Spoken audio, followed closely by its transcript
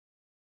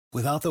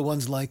Without the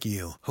ones like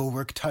you, who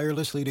work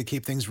tirelessly to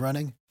keep things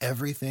running,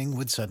 everything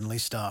would suddenly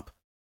stop.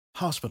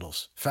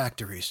 Hospitals,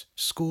 factories,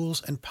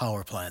 schools, and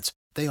power plants,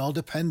 they all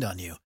depend on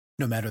you.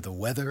 No matter the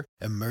weather,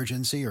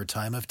 emergency, or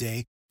time of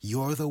day,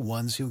 you're the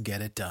ones who get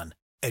it done.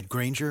 At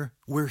Grainger,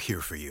 we're here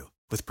for you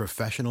with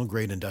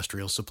professional-grade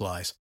industrial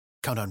supplies.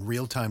 Count on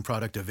real-time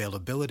product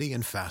availability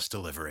and fast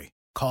delivery.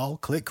 Call,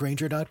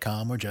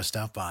 clickgrainger.com, or just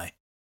stop by.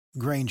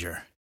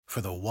 Grainger, for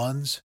the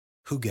ones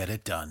who get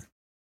it done.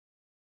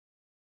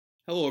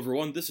 Hello,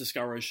 everyone. This is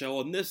Scott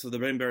Reichel, and this is the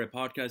Ben Barry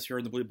Podcast here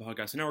on the Bleed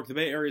Podcast Network, the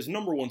Bay Area's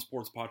 #1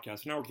 sports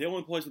podcast network, the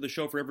only place with a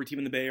show for every team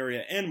in the Bay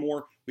Area and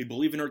more. We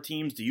believe in our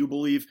teams. Do you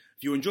believe?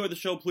 If you enjoy the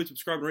show, please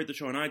subscribe and rate the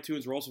show on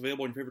iTunes. We're also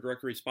available in your favorite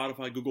directory,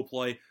 Spotify, Google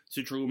Play,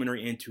 Stitcher,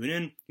 Luminary, and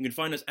TuneIn. You can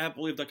find us at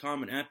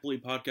Believe.com and at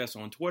Believe Podcast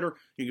on Twitter.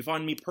 You can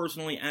find me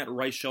personally at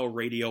Reichel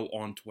Radio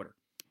on Twitter.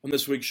 On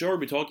this week's show, we'll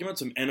be talking about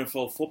some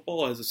NFL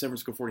football as the San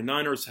Francisco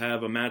 49ers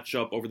have a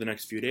matchup over the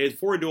next few days.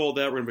 Before we do all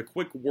that, we're going to have a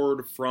quick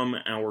word from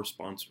our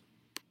sponsor.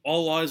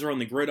 All eyes are on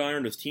the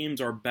gridiron as teams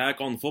are back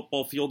on the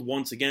football field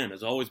once again.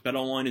 As always,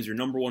 BetOnline is your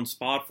 #1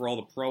 spot for all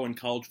the pro and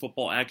college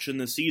football action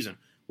this season.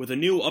 With a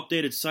new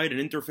updated site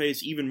and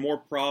interface, even more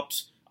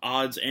props,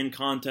 odds, and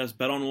contests,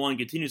 BetOnline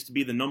continues to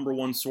be the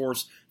 #1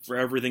 source for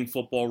everything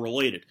football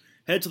related.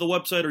 Head to the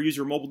website or use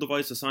your mobile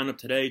device to sign up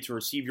today to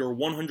receive your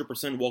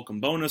 100% welcome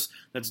bonus.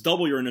 That's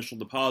double your initial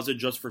deposit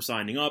just for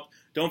signing up.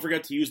 Don't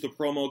forget to use the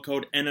promo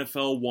code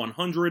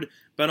NFL100.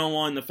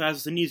 BetOnline, the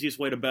fastest and easiest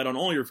way to bet on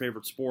all your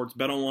favorite sports.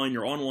 BetOnline,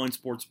 your online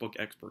sportsbook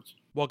experts.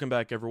 Welcome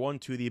back, everyone,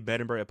 to the Ben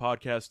and Barry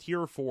Podcast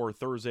here for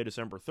Thursday,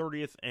 December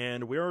 30th.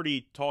 And we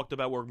already talked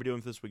about what we're going to be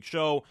doing for this week's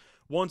show.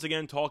 Once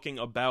again, talking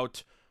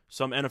about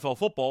some NFL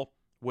football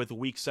with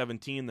Week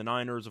 17, the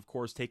Niners, of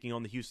course, taking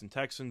on the Houston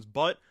Texans.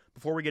 But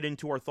before we get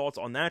into our thoughts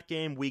on that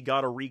game, we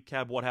got to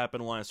recap what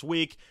happened last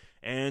week.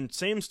 And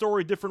same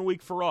story, different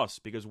week for us,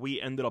 because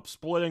we ended up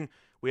splitting.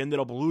 We ended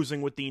up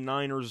losing with the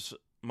Niners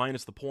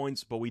minus the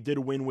points, but we did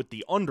win with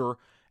the under,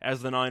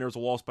 as the Niners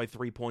lost by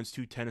 3 points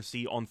to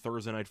Tennessee on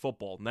Thursday Night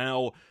Football.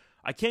 Now,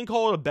 I can't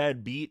call it a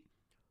bad beat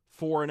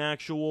for an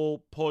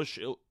actual push.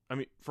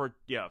 For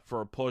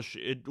a push.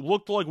 It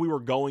looked like we were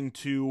going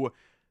to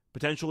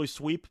potentially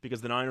sweep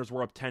because the Niners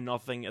were up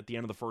 10-0 at the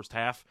end of the first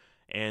half,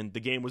 and the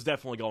game was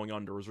definitely going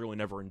under. It was really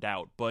never in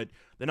doubt. But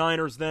the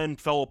Niners then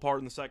fell apart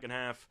in the second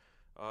half.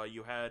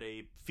 You had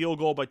a field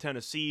goal by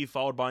Tennessee,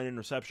 followed by an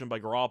interception by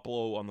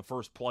Garoppolo on the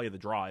first play of the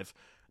drive.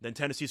 Then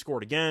Tennessee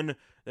scored again.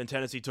 Then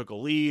Tennessee took a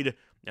lead.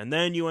 And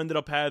then you ended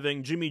up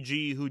having Jimmy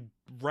G, who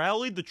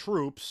rallied the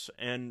troops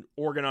and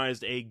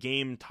organized a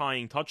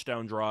game-tying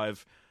touchdown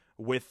drive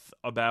with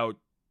about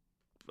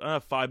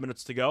 5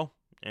 minutes to go.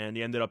 And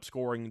he ended up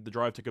scoring. The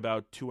drive took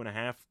about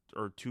 2.5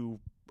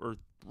 or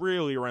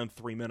really around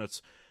 3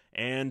 minutes.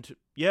 And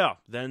yeah,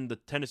 then the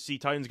Tennessee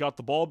Titans got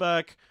the ball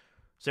back.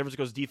 San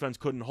Francisco's defense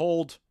couldn't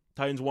hold.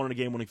 Titans won a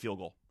game-winning field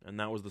goal. And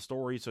that was the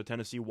story. So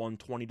Tennessee won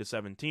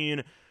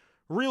 20-17.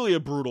 Really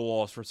a brutal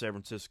loss for San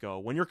Francisco.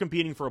 When you're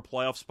competing for a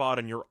playoff spot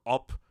and you're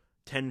up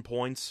 10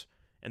 points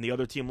and the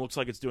other team looks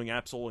like it's doing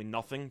absolutely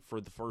nothing for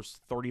the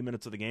first 30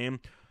 minutes of the game,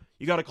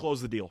 you got to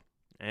close the deal.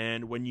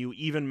 And when you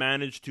even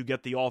manage to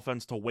get the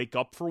offense to wake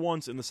up for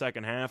once in the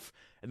second half,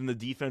 and then the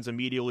defense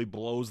immediately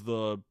blows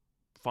the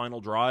final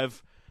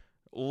drive,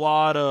 a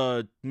lot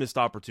of missed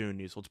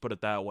opportunities, let's put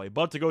it that way.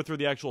 But to go through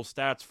the actual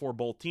stats for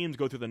both teams,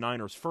 go through the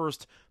Niners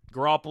first.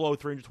 Garoppolo,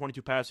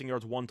 322 passing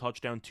yards, 1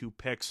 touchdown, 2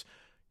 picks,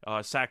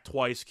 sacked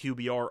twice,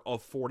 QBR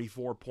of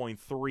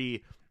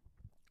 44.3,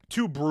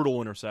 2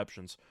 brutal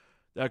interceptions.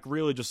 That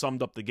really just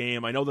summed up the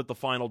game. I know that the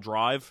final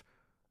drive,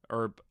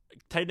 or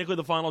technically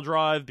the final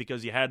drive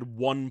because you had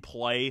one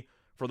play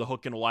for the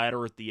hook and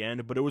ladder at the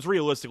end, but it was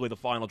realistically the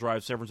final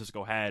drive San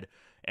Francisco had,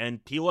 and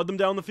he led them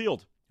down the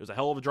field. It was a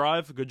hell of a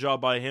drive. Good job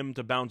by him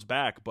to bounce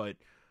back, but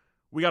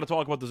we got to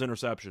talk about those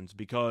interceptions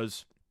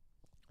because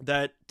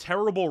that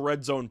terrible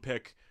red zone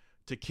pick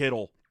to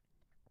Kittle,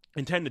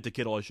 intended to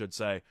Kittle, I should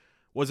say,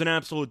 was an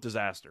absolute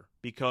disaster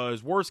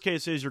because worst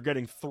case is you're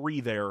getting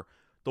 3 there.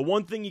 The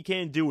one thing you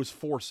can't do is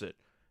force it.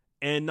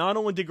 And not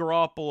only did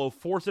Garoppolo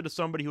force it to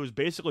somebody who was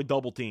basically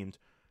double-teamed,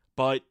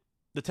 but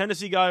the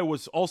Tennessee guy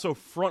was also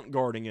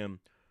front-guarding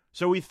him.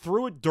 So he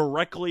threw it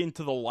directly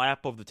into the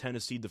lap of the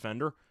Tennessee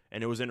defender,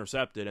 and it was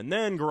intercepted. And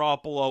then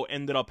Garoppolo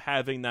ended up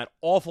having that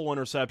awful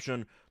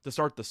interception to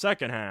start the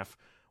second half,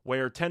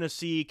 where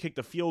Tennessee kicked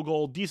a field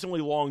goal,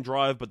 decently long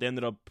drive, but they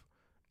ended up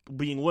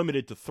being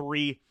limited to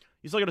 3.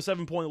 You still got a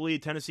 7-point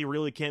lead. Tennessee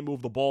really can't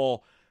move the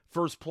ball.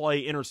 First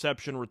play,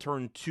 interception,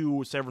 return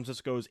to San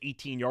Francisco's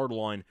 18-yard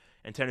line,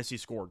 and Tennessee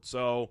scored.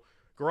 So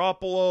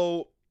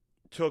Garoppolo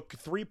took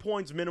 3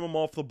 points minimum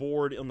off the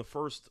board in the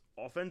first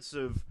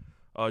offensive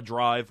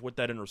drive with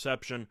that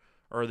interception,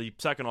 or the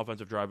second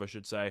offensive drive, I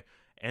should say.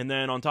 And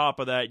then on top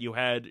of that, you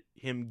had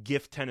him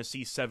gift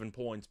Tennessee 7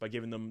 points by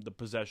giving them the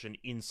possession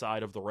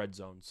inside of the red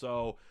zone.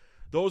 So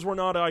those were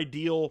not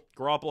ideal.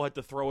 Garoppolo had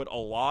to throw it a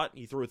lot.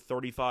 He threw it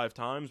 35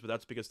 times, but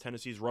that's because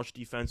Tennessee's rush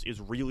defense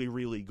is really,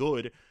 really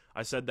good.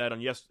 I said that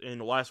in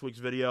last week's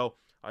video,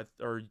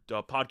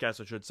 podcast,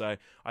 I should say.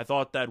 I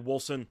thought that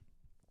Wilson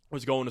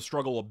was going to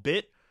struggle a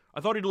bit.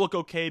 I thought he'd look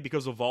okay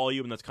because of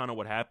volume, and that's kind of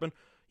what happened.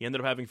 He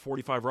ended up having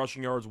 45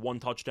 rushing yards, 1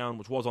 touchdown,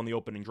 which was on the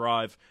opening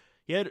drive.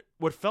 He had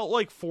what felt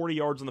like 40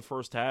 yards in the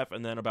first half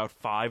and then about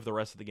 5 the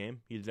rest of the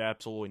game. He did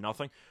absolutely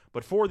nothing.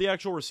 But for the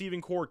actual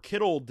receiving core,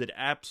 Kittle did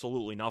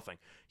absolutely nothing.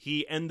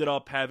 He ended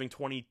up having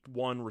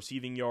 21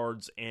 receiving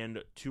yards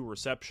and 2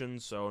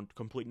 receptions, so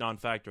complete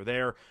non-factor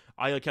there.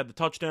 Ayuk had the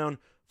touchdown,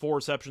 4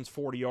 receptions,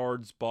 40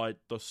 yards, but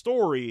the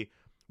story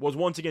was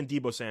once again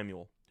Deebo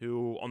Samuel,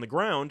 who on the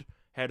ground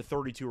had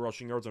 32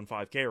 rushing yards on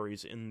 5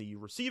 carries. In the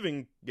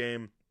receiving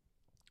game,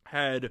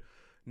 had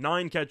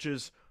 9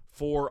 catches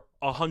for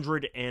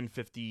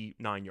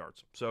 159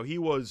 yards. So he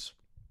was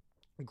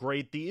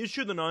great. The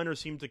issue the Niners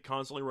seem to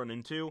constantly run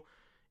into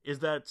is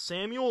that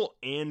Samuel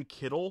and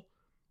Kittle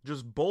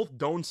just both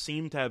don't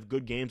seem to have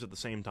good games at the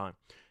same time.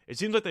 It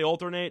seems like they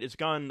alternate. It's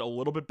gotten a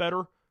little bit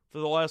better for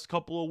the last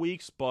couple of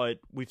weeks, but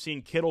we've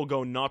seen Kittle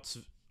go nuts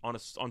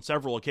on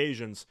several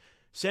occasions.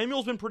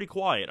 Samuel's been pretty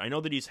quiet. I know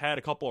that he's had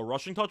a couple of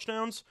rushing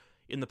touchdowns.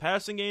 In the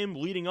passing game,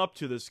 leading up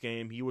to this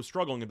game, he was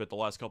struggling a bit the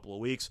last couple of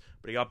weeks,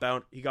 but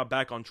he got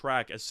back on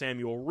track as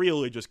Samuel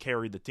really just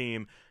carried the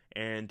team,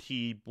 and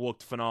he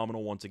looked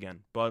phenomenal once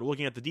again. But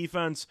looking at the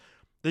defense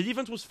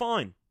was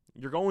fine.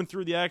 You're going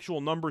through the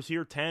actual numbers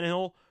here.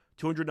 Tannehill,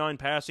 209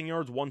 passing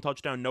yards, 1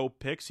 touchdown, no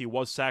picks. He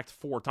was sacked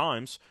 4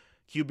 times.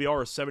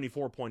 QBR is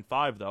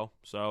 74.5, though,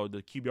 so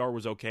the QBR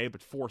was okay,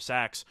 but 4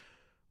 sacks,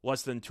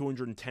 less than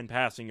 210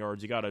 passing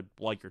yards. You got to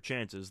like your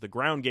chances. The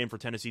ground game for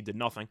Tennessee did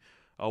nothing.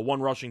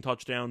 1 rushing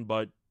touchdown,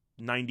 but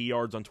 90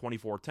 yards on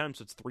 24 attempts.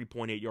 It's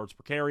 3.8 yards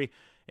per carry.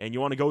 And you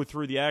want to go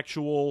through the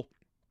actual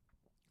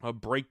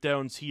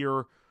breakdowns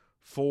here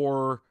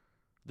for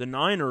the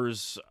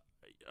Niners,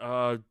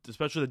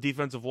 especially the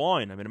defensive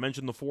line. I mean, I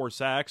mentioned the 4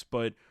 sacks,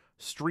 but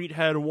Street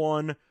had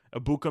 1,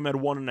 Ebukam had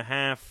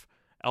 1.5,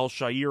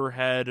 Al-Shaair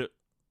had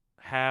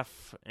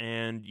half,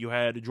 and you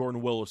had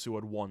Jordan Willis who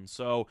had 1.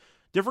 So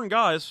different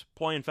guys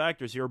playing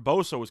factors here.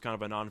 Bosa was kind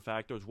of a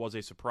non-factor, which was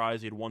a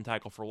surprise. He had 1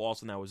 tackle for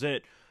loss, and that was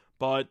it.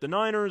 But the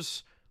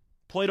Niners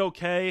played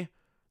okay.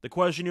 The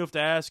question you have to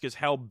ask is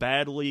how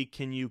badly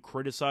can you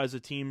criticize a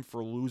team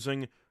for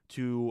losing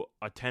to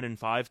a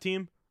 10-5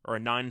 team, or a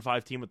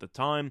 9-5 team at the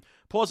time.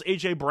 Plus,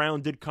 A.J.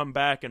 Brown did come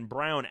back, and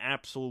Brown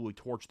absolutely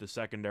torched the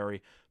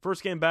secondary.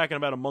 First game back in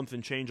about a month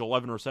and change,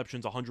 11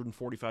 receptions,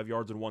 145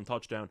 yards, and 1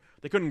 touchdown.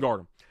 They couldn't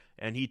guard him,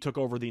 and he took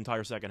over the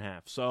entire second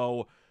half.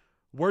 So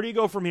where do you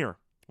go from here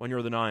when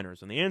you're the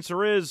Niners? And the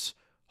answer is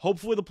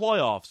hopefully the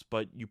playoffs,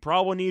 but you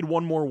probably need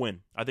 1 more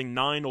win. I think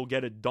 9 will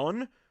get it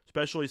done,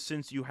 especially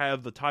since you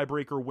have the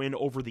tiebreaker win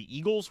over the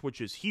Eagles,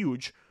 which is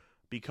huge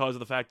because of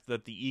the fact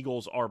that the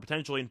Eagles are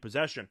potentially in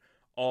possession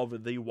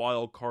of the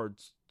wild card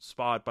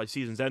spot by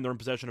season's end. They're in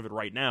possession of it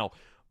right now,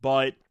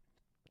 or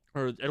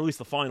at least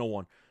the final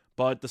one.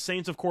 But the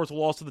Saints, of course,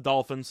 lost to the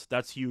Dolphins.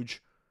 That's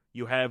huge.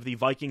 You have the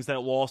Vikings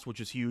that lost, which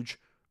is huge,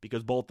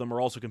 because both of them are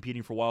also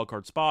competing for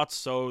wildcard spots.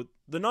 So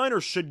the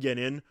Niners should get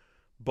in,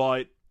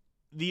 but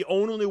the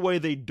only way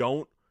they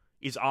don't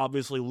is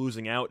obviously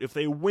losing out. If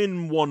they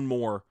win 1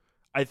 more,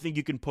 I think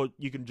you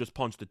can just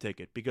punch the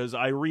ticket, because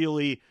I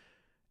really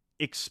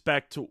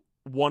expect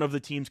one of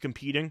the teams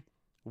competing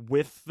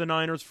with the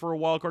Niners for a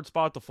wildcard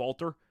spot to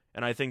falter,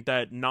 and I think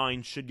that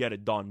 9 should get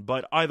it done.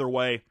 But either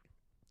way,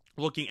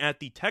 looking at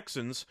the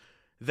Texans,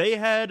 they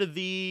had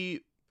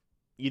the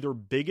either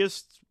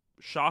biggest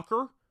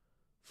shocker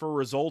for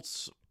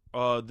results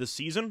this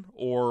season,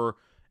 or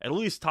at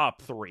least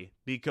top 3,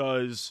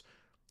 because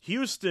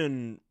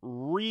Houston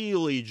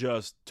really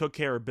just took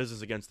care of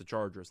business against the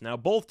Chargers. Now,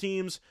 both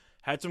teams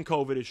had some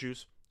COVID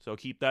issues, so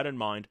keep that in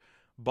mind.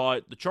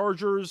 But the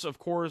Chargers, of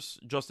course,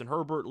 Justin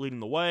Herbert leading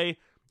the way,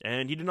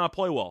 and he did not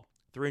play well.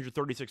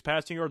 336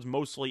 passing yards,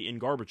 mostly in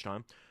garbage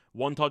time.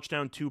 1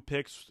 touchdown, 2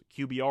 picks,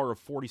 QBR of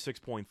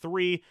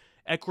 46.3.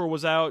 Eckler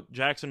was out.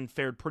 Jackson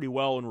fared pretty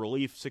well in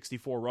relief,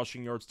 64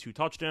 rushing yards, 2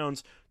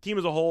 touchdowns. Team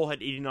as a whole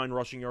had 89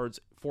 rushing yards,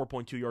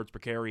 4.2 yards per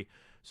carry.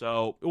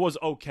 So it was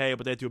okay,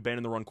 but they had to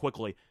abandon the run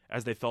quickly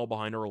as they fell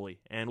behind early.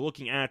 And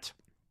looking at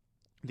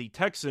the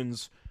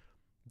Texans,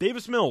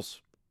 Davis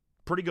Mills,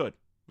 pretty good.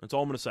 That's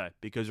all I'm going to say,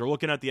 because you're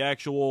looking at the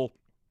actual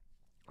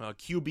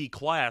QB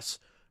class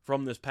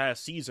from this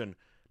past season,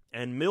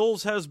 and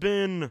Mills has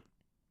been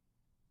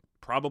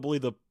probably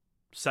the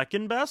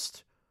second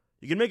best.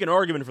 You can make an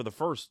argument for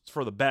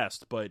the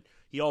best, but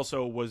he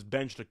also was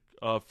benched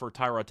for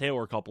Tyrod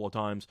Taylor a couple of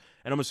times,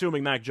 and I'm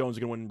assuming Mac Jones is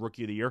going to win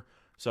Rookie of the Year.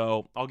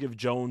 So I'll give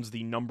Jones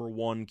the number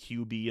 1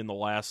 QB in the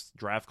last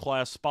draft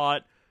class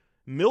spot.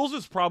 Mills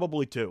is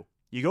probably 2.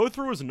 You go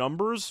through his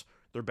numbers,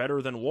 they're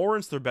better than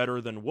Lawrence, they're better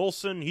than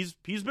Wilson. He's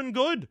been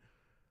good.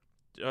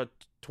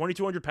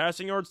 2,200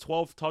 passing yards,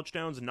 12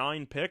 touchdowns,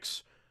 9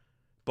 picks.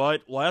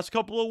 But last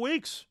couple of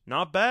weeks,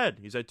 not bad.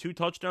 He's had 2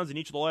 touchdowns in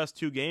each of the last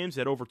 2 games.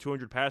 He had over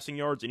 200 passing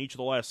yards in each of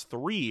the last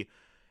 3.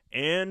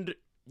 And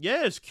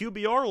yeah, his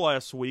QBR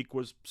last week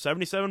was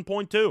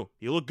 77.2.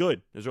 He looked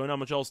good. There's really not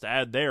much else to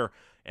add there.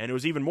 And it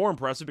was even more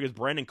impressive because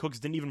Brandon Cooks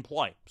didn't even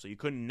play. So you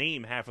couldn't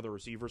name half of the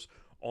receivers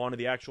onto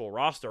the actual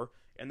roster.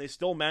 and they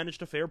still managed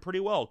to fare pretty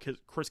well.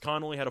 Chris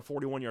Conley had a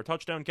 41-yard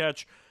touchdown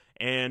catch,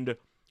 and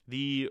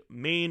the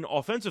main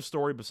offensive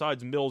story,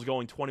 besides Mills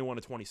going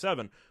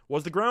 21-27,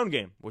 was the ground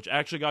game, which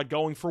actually got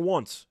going for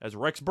once, as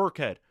Rex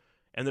Burkhead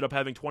ended up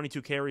having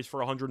 22 carries for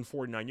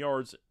 149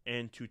 yards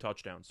and 2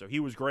 touchdowns. So he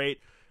was great.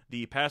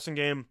 The passing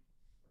game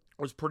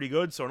was pretty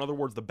good. So in other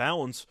words, the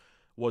balance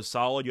was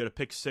solid. You had a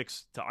pick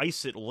 6 to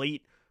ice it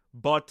late.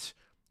 But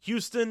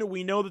Houston,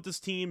 we know that this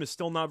team is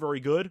still not very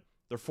good.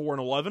 They're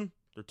 4-11.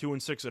 They're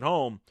 2-6 at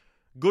home.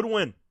 Good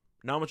win.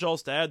 Not much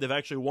else to add. They've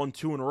actually won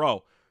 2 in a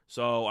row.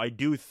 So I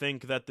do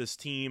think that this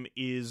team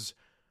is,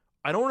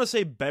 I don't want to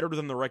say better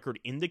than the record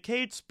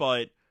indicates,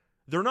 but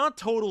they're not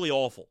totally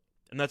awful.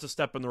 And that's a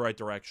step in the right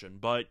direction.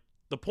 But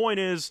the point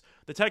is,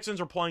 the Texans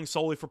are playing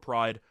solely for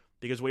pride,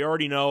 because we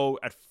already know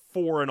at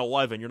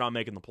 4-11, you're not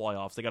making the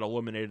playoffs. They got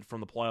eliminated from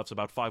the playoffs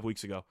about 5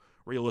 weeks ago,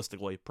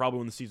 realistically, probably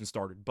when the season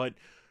started. But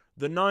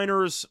the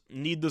Niners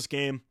need this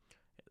game.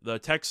 The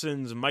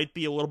Texans might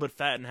be a little bit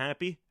fat and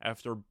happy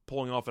after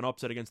pulling off an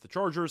upset against the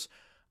Chargers.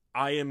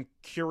 I am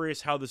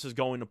curious how this is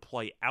going to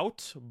play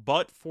out,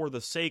 but for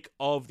the sake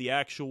of the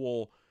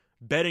actual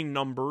betting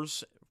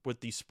numbers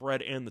with the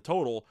spread and the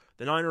total,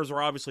 the Niners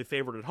are obviously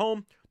favored at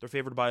home. They're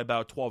favored by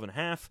about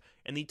 12.5,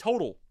 and the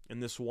total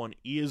in this one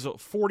is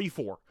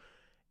 44.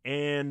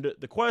 And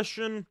the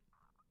question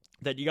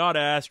that you got to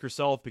ask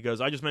yourself, because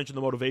I just mentioned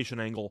the motivation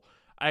angle,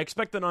 I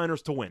expect the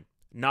Niners to win.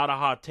 Not a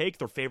hot take.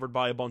 They're favored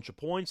by a bunch of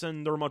points,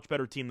 and they're a much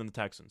better team than the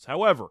Texans.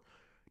 However,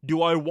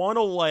 do I want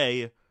to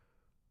lay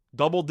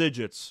double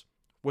digits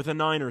with a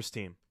Niners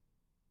team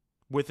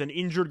with an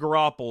injured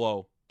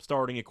Garoppolo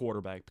starting at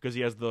quarterback because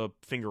he has the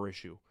finger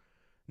issue?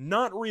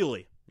 Not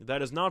really.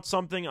 That is not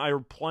something I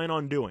plan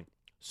on doing.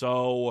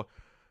 So,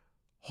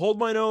 hold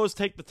my nose,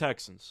 take the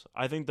Texans.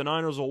 I think the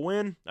Niners will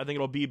win. I think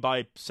it'll be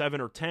by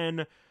 7 or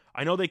 10.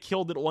 I know they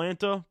killed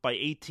Atlanta by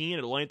 18.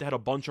 Atlanta had a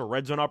bunch of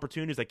red zone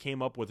opportunities that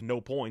came up with no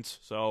points,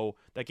 so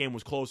that game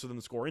was closer than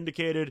the score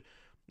indicated.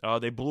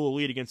 They blew a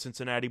lead against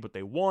Cincinnati, but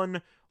they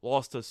won.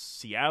 Lost to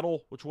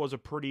Seattle, which was a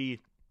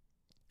pretty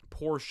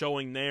poor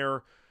showing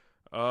there.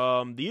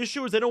 The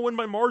issue is they don't win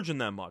by margin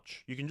that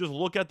much. You can just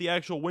look at the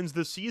actual wins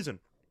this season.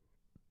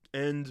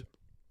 And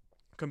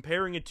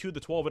comparing it to the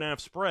 12.5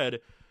 spread,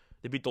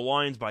 they beat the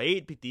Lions by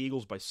 8, beat the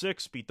Eagles by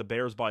 6, beat the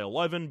Bears by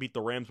 11, beat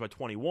the Rams by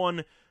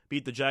 21,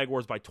 beat the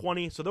Jaguars by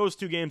 20. So those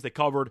 2 games they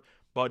covered,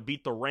 but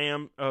beat the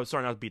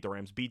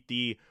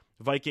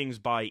Vikings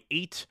by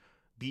 8,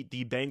 beat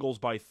the Bengals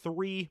by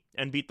 3,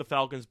 and beat the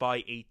Falcons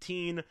by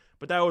 18.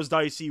 But that was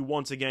dicey.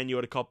 Once again, you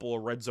had a couple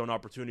of red zone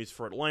opportunities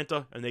for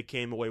Atlanta, and they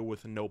came away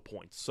with no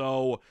points.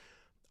 So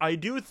I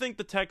do think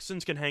the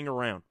Texans can hang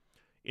around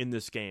in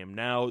this game.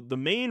 Now, the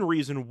main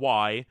reason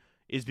why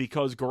is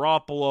because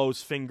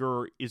Garoppolo's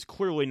finger is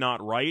clearly not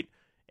right,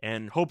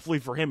 and hopefully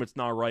for him it's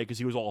not right because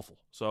he was awful.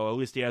 So at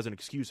least he has an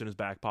excuse in his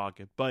back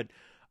pocket. But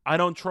I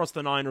don't trust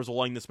the Niners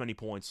laying this many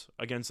points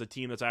against a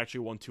team that's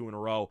actually won 2 in a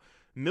row.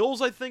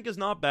 Mills, I think, is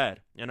not bad,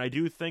 and I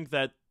do think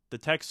that the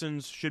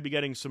Texans should be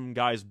getting some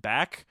guys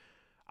back.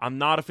 I'm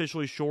not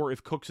officially sure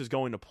if Cooks is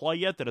going to play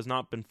yet. That has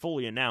not been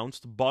fully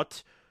announced,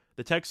 but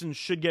the Texans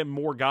should get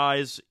more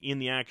guys in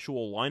the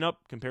actual lineup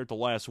compared to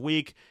last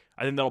week.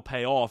 I think that'll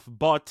pay off,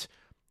 but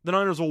the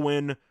Niners will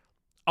win.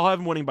 I'll have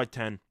them winning by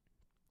 10.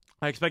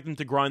 I expect them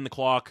to grind the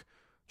clock,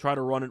 try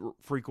to run it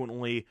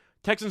frequently.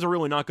 Texans are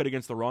really not good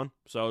against the run,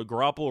 so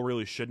Garoppolo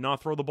really should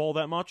not throw the ball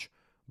that much,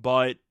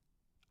 but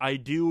I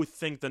do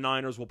think the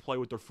Niners will play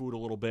with their food a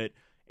little bit,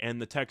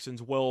 and the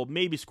Texans will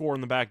maybe score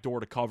in the back door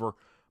to cover,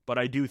 but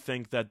I do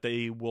think that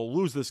they will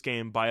lose this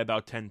game by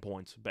about 10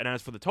 points. And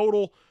as for the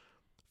total,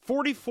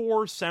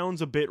 44 sounds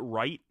a bit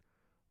right,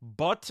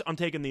 but I'm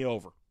taking the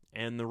over.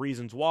 And the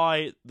reasons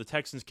why: the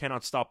Texans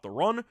cannot stop the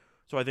run,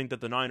 so I think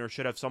that the Niners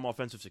should have some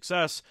offensive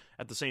success.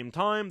 At the same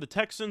time, the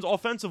Texans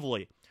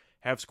offensively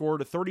have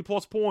scored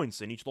 30-plus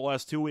points in each of the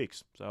last 2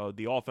 weeks. So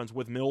the offense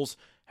with Mills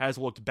has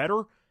looked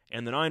better,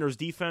 and the Niners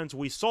defense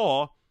we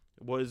saw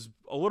was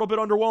a little bit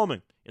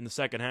underwhelming in the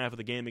second half of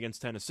the game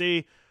against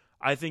Tennessee.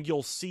 I think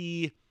you'll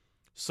see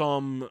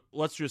some,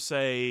 let's just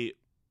say,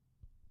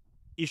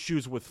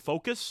 issues with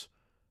focus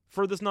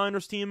for this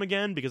Niners team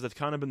again, because that's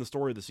kind of been the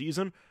story of the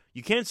season.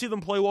 You can't see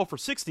them play well for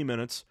 60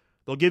 minutes.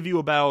 They'll give you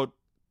about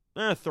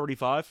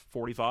 35,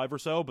 45 or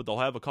so, but they'll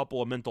have a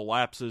couple of mental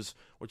lapses,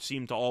 which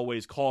seem to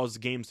always cause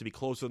games to be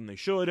closer than they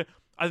should.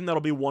 I think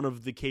that'll be one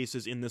of the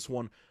cases in this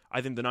one.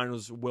 I think the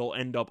Niners will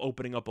end up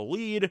opening up a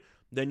lead.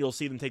 Then you'll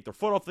see them take their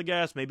foot off the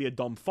gas, maybe a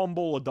dumb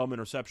fumble, a dumb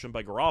interception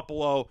by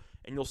Garoppolo,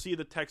 and you'll see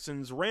the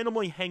Texans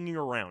randomly hanging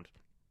around.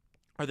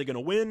 Are they going to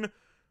win?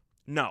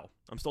 No.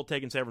 I'm still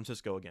taking San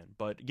Francisco again.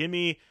 But give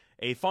me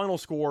a final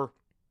score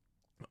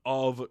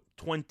of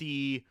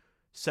 27-20.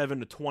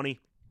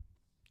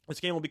 This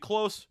game will be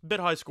close, a bit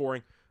high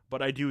scoring,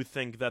 but I do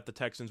think that the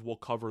Texans will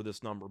cover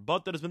this number.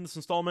 But that has been this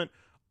installment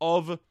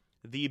of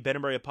the Ben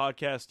 & Berria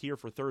podcast here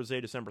for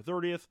Thursday, December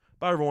 30th.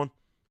 Bye, everyone.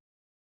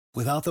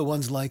 Without the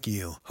ones like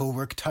you, who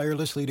work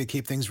tirelessly to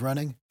keep things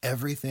running,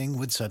 everything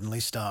would suddenly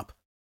stop.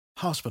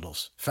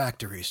 Hospitals,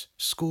 factories,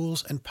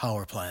 schools, and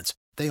power plants,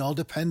 they all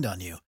depend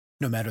on you.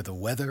 No matter the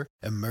weather,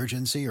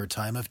 emergency, or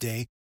time of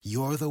day,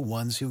 you're the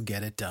ones who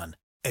get it done.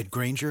 At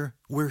Grainger,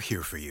 we're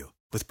here for you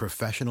with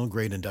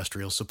professional-grade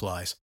industrial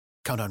supplies.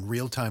 Count on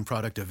real-time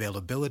product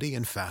availability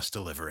and fast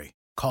delivery.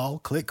 Call,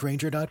 click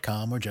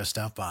Grainger.com, or just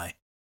stop by.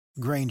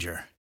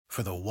 Grainger,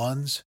 for the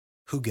ones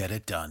who get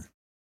it done.